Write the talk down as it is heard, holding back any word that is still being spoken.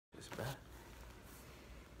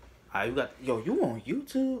You got you on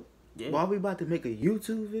YouTube? Yeah. Why we about to make a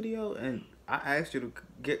YouTube video and I asked you to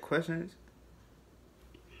get questions?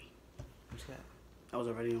 What's that? I was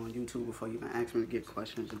already on YouTube before you even asked me to get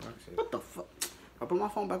questions. What the fuck? I put my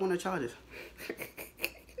phone back on the charges.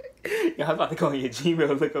 Yeah, I was about to go on your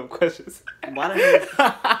Gmail and look up questions. Why the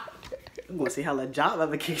hell? I'm gonna see how the job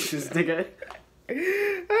applications, nigga.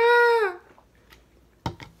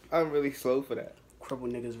 I'm really slow for that.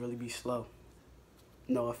 Crippled niggas really be slow.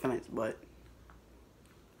 No offense, but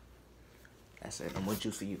That's it. I'm with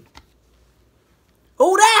you for you.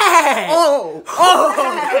 who that? Oh!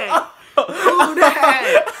 Who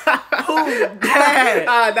that? Who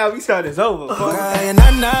that? Now we start this over. You're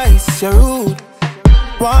not nice, you're rude.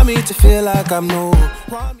 Want me to feel like I'm new.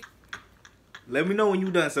 Let me know when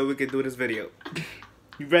you done so we can do this video.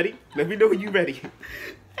 You ready? Let me know when you ready.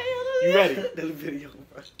 You ready? The video,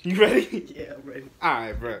 bro. You ready? Yeah, I'm ready.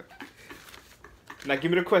 Alright, bro. Now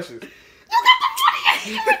give me the questions.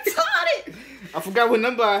 You retarded. I forgot what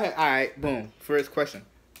number I had. Alright, boom. First question.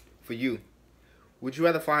 For you. Would you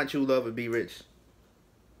rather find true love or be rich?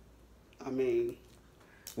 I mean,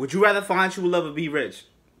 Would you rather find true love or be rich?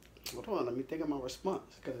 hold on. Let me think of my response,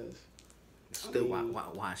 cause Still, I mean-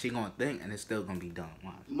 why? She gonna think and it's still gonna be done.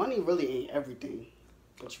 Why? money really ain't everything.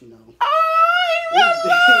 But you know,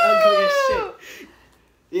 Oh, ugly as shit.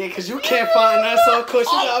 Yeah, cause you can't find that, so of course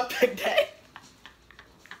you gotta pick that.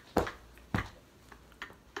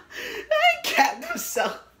 They capped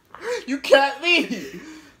himself. You capped me.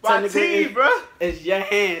 My Technically, teeth, bro. It's your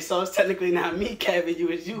hand, so it's technically not me capping you.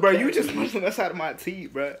 It's you. Bro, capping you just me. punched the side of my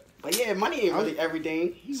teeth, bro. But yeah, money ain't really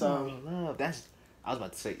everything. So Love. That's. I was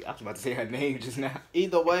about to say her name just now.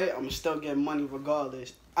 either way, I'm still getting money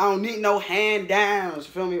regardless. I don't need no hand downs,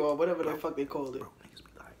 feel me, or whatever the fuck they call it. Bro, niggas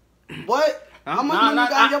be like. What? How much money you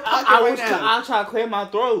got in your pocket right now? I was trying to clear my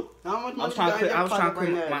throat. How much I money was you trying got to in clear. I your was trying to pocket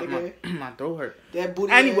clear right now, my nigga? my throat hurt. That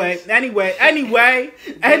booty Anyway, ass.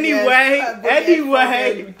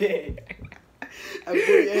 A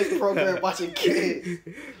booty ass program watching kids.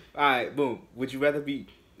 Alright, boom. Would you rather be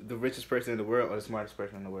the richest person in the world or the smartest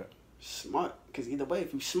person in the world? Smart, because either way,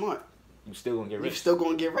 if you smart, You still gonna get you rich. still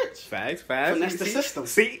gonna get rich. Facts. Finesse the See? system.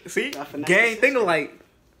 See? Gotta finesse Gang, the think of system. like.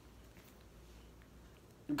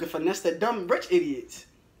 You can finesse the dumb rich idiots.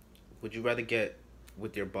 Would you rather get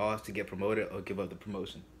with your boss to get promoted or give up the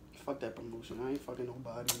promotion? Fuck that promotion. I ain't fucking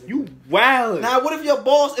nobody. Nigga. You wild. Now, what if your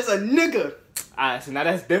boss is a nigga? Alright, so now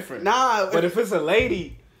that's different. Nah. But if it's a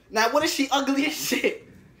lady, Now, what if she ugly as shit?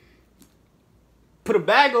 put a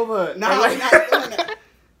bag over her. Nah, Like- we not doing that.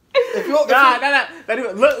 If you, Nah. Not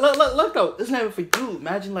even, look though. It's not even for you.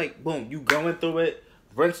 Imagine like, boom, you going through it,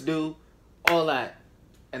 rents due, all that,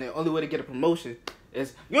 and the only way to get a promotion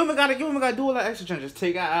is you even gotta do all that extra time. Just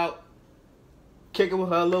take her out, kick it with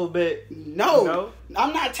her a little bit. No, No?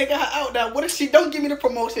 I'm not taking her out now. What if she don't give me the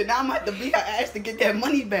promotion? Now I'm gonna have to beat her ass to get that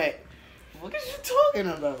money back. What are you talking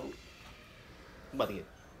about? I'm about to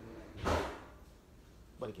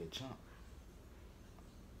get jumped.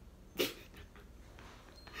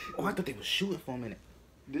 Oh, I thought they was shooting for a minute.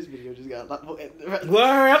 This video just got a lot more.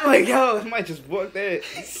 Word, I'm like, yo, I might just walk there.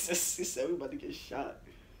 He said we about to get shot.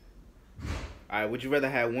 Alright, would you rather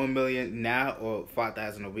have 1 million now or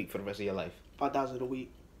 5,000 a week for the rest of your life? 5,000 a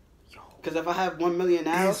week. Yo, Cause if I have 1 million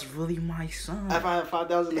now, that's really my son. if I have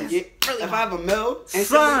 5,000 a That's year, really if I have a mil, instantly,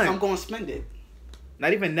 Son. I'm gonna spend it.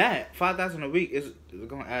 Not even that. 5,000 a week is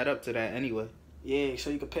gonna add up to that anyway. Yeah, so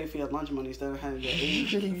you can pay for your lunch money instead of having your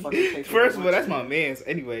age. You can fucking pay for First of your all, that's my lunch man's.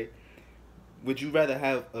 Anyway, would you rather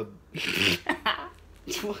have a? money.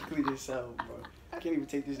 You ugly yourself, bro. I can't even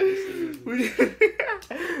take this shit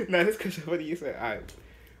seriously. Nah, this question. What do you say? All right,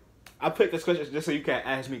 I picked this question just so you can't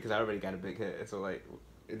ask me because I already got a big head. So like,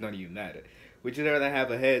 it don't even matter. Would you rather have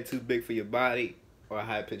a head too big for your body or a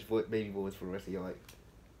high pitched baby voice for the rest of your life?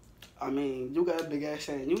 I mean, you got a big ass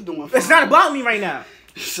hand. You doing fine. It's not about me right now.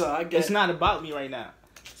 So I guess It's not about me right now.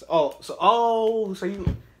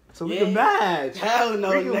 So we Yeah. can match. Hell no,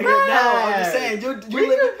 We can nigga. No, I'm just match. saying We you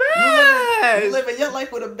can match. living your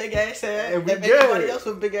life with a big ass head. And we If anybody good. else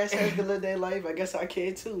with big ass heads can live their life, I guess I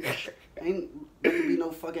can too. Ain't gonna be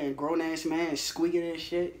no fucking grown ass man squeaking and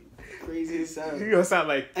shit. Crazy as hell. You gonna sound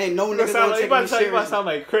like Ain't no you nigga gonna sound gonna like you take about me to sound- you about to seriously. sound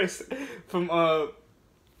like Chris from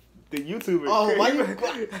the YouTuber. Oh, why you?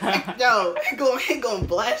 Chris. Yo, he gonna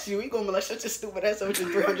blast you. He gonna be like, shut your stupid ass up with your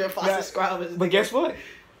 305 Nah, subscribers. But guess what?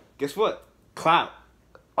 Guess what? Clout.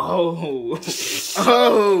 Oh.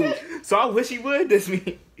 Oh. So I wish he would diss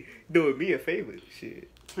me. Doing me a favor. Shit.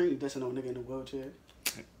 You dissing no nigga in a wheelchair.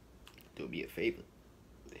 Doing me a favor.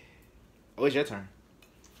 Oh, it's your turn.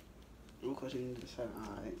 What question you need to say?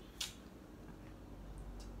 Alright.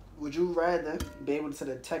 Would you rather be able to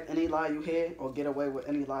detect any lie you hear or get away with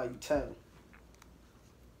any lie you tell?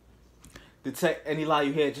 Detect any lie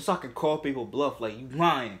you hear just so I can call people bluff. Like, you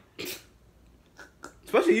lying.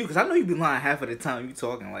 Especially you, because I know you be lying half of the time you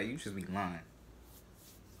talking. Like, you just be lying.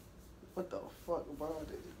 What the fuck, bro?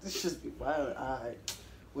 This just be wild. Alright.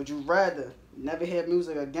 Would you rather never hear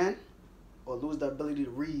music again or lose the ability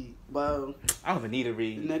to read? Well, I don't even need to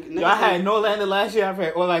read. Niggas, I had no landing last year. I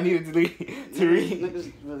had all I needed to read.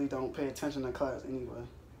 Niggas really don't pay attention to class anyway.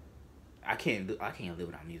 I can't live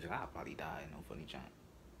without music. I'll probably die. No funny chance.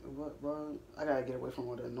 What, bro? I gotta get away from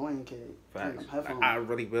all the annoying kids. I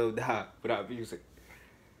really will die without music.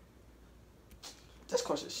 This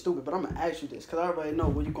question's stupid, but I'm gonna ask you this because I already know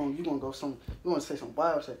where you gonna say some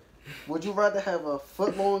wild shit. Would you rather have a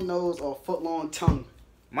foot-long nose or a foot-long tongue?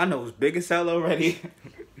 My nose big as hell already,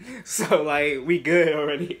 so like we good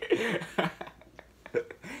already.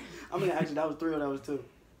 I'm gonna ask you, that was 3 or that was 2?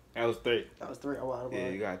 That was 3. That was 3. Oh, wow. Yeah,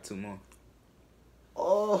 you got 2 more.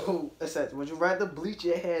 Oh, it says, would you rather bleach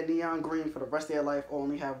your hair neon green for the rest of your life or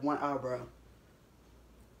only have 1 eyebrow?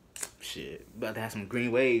 Shit, about to have some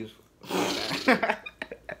green waves. I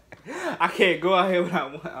can't go out here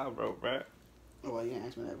without 1 eyebrow, bro. Oh, well, you didn't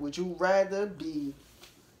ask me that. Would you rather be...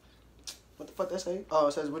 What the fuck that say? Oh,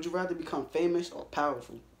 it says, would you rather become famous or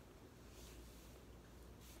powerful?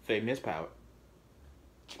 Famous power.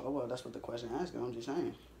 Oh, well, that's what the question asking. I'm just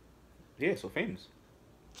saying. Yeah, so famous.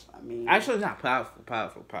 I mean... Actually, not powerful. My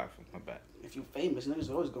bad. If you famous, niggas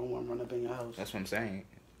always gonna want to run up in your house. That's what I'm saying.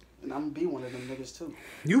 And I'm gonna be one of them niggas, too.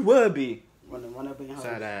 You would be. Run up in your house.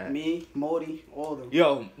 That. Me, Morty, all of them.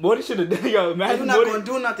 Yo, Morty should have done. Yo, imagine you're not Morty, gonna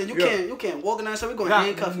do nothing. You can't organize. So we're gonna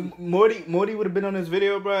handcuff you. Morty would have been on this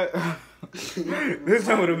video, bro. This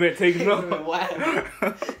time would have been taken off.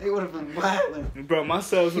 They would have been wilding. Bro, my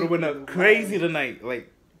cells would have went up crazy tonight.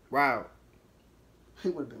 Like, wow. He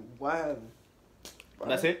would have been wilding.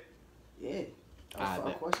 That's it? Yeah. That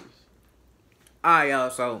was 5 questions. Alright, y'all.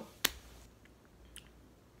 So,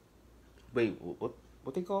 wait, what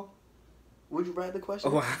they call? Would you rather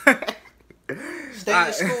question? Oh, Stay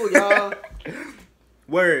in school, y'all.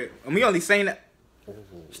 Word. And we only saying that.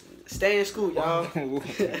 Stay in school, y'all.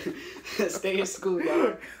 Stay in school,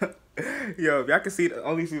 y'all. Yo, if y'all can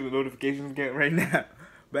only see the notifications again right now.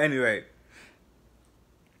 But anyway,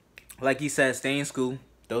 like he said, stay in school.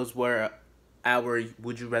 Those were our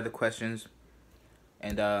would you rather questions.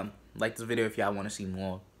 And like this video if y'all want to see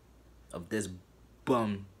more of this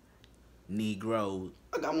bum Negro.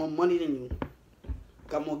 I got more money than you.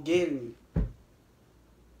 Got more gear than you.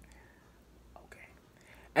 Okay.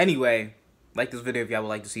 Anyway, like this video if y'all would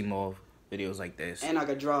like to see more videos like this. And I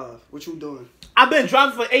can drive. What you doing? I've been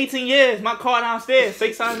driving for 18 years. My car downstairs,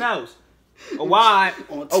 say something else. A wide.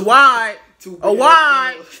 A wide. A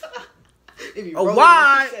wide. A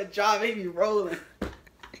wide. He said drive, he be rolling.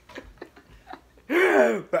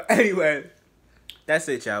 But anyway, that's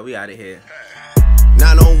it, y'all. We out of here.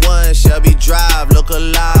 901 Shelby Drive, look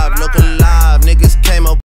alive.